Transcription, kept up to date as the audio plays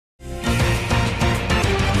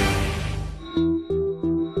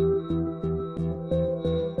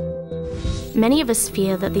Many of us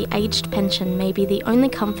fear that the aged pension may be the only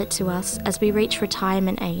comfort to us as we reach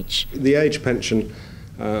retirement age. The age pension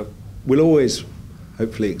will always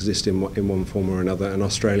hopefully exist in one form or another, and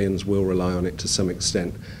Australians will rely on it to some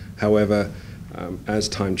extent. However, as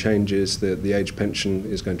time changes, the age pension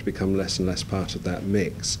is going to become less and less part of that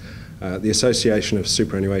mix. The Association of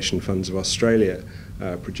Superannuation Funds of Australia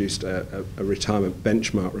produced a retirement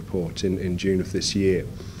benchmark report in June of this year.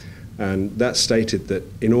 And that stated that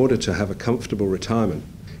in order to have a comfortable retirement,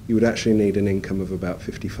 you would actually need an income of about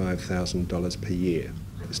 $55,000 per year.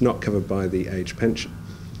 It's not covered by the age pension.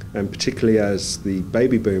 And particularly as the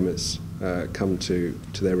baby boomers come to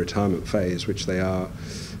their retirement phase, which they are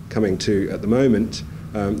coming to at the moment,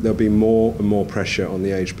 there'll be more and more pressure on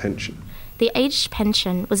the age pension. The aged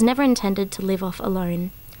pension was never intended to live off alone.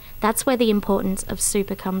 That's where the importance of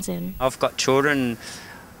super comes in. I've got children.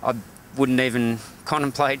 I wouldn't even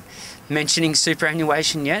contemplate mentioning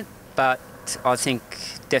superannuation yet, but I think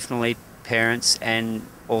definitely parents and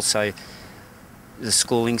also the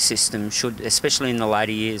schooling system should, especially in the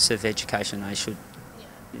later years of education, they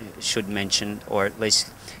should mention, or at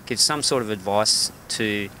least give some sort of advice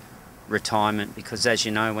to retirement, because as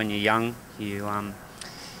you know, when you're young, you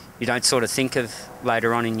don't sort of think of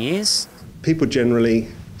later on in years. People generally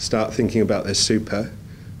start thinking about their super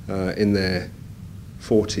in their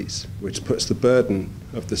 40s, which puts the burden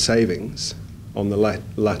of the savings on the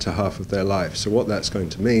latter half of their life. So what that's going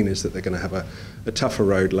to mean is that they're going to have a tougher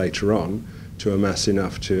road later on to amass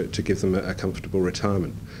enough to give them a comfortable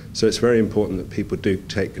retirement. So it's very important that people do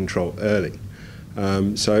take control early.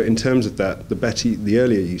 So in terms of that, the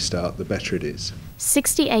earlier you start, the better it is.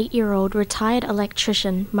 68-year-old retired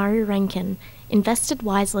electrician Murray Rankin invested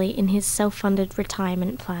wisely in his self-funded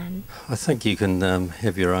retirement plan. I think you can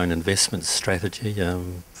have your own investment strategy.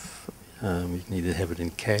 You can either have it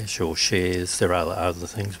in cash or shares. There are other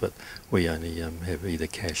things, but we only have either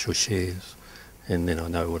cash or shares. And then I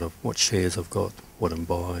know what shares I've got, what I'm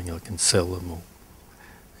buying, I can sell them.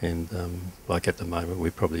 And like at the moment,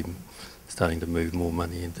 we're probably starting to move more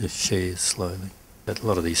money into shares slowly. But a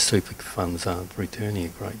lot of these super funds aren't returning a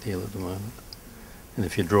great deal at the moment. And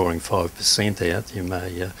if you're drawing 5% out, you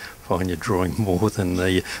may find you're drawing more than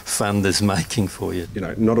the fund is making for you. You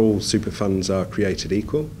know, not all super funds are created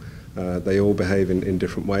equal. They all behave in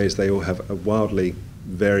different ways. They all have a wildly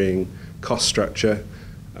varying cost structure,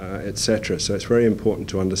 etc. So it's very important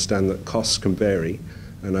to understand that costs can vary,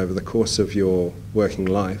 and over the course of your working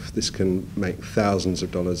life, this can make thousands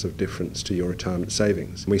of dollars of difference to your retirement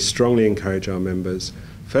savings. We strongly encourage our members,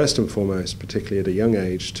 first and foremost, particularly at a young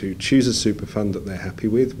age, to choose a super fund that they're happy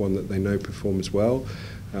with, one that they know performs well,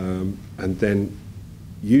 and then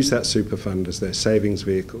use that super fund as their savings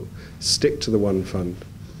vehicle. Stick to the one fund.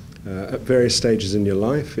 At various stages in your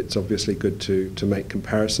life, it's obviously good to make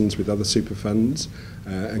comparisons with other super funds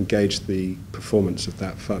and gauge the performance of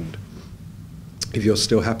that fund. If you're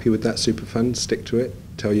still happy with that super fund, stick to it.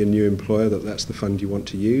 Tell your new employer that that's the fund you want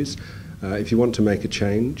to use. If you want to make a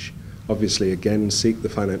change, obviously again seek the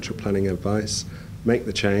financial planning advice, make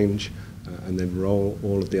the change, and then roll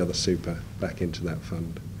all of the other super back into that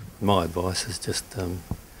fund. My advice is just,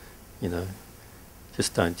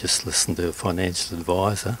 just don't just listen to a financial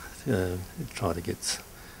advisor. Try to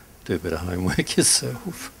do a bit of homework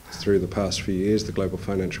yourself. Through the past few years, the global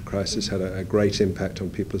financial crisis had a great impact on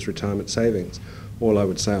people's retirement savings. All I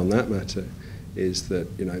would say on that matter is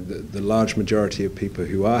that the large majority of people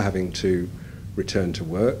who are having to return to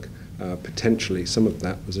work, potentially some of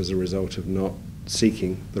that was as a result of not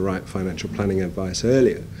seeking the right financial planning advice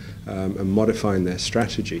earlier and modifying their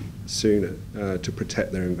strategy sooner to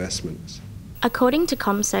protect their investments. According to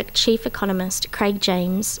CommSec Chief Economist Craig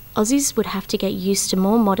James, Aussies would have to get used to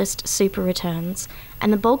more modest super returns,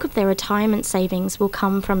 and the bulk of their retirement savings will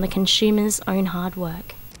come from the consumer's own hard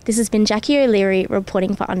work. This has been Jackie O'Leary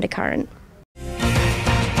reporting for Undercurrent.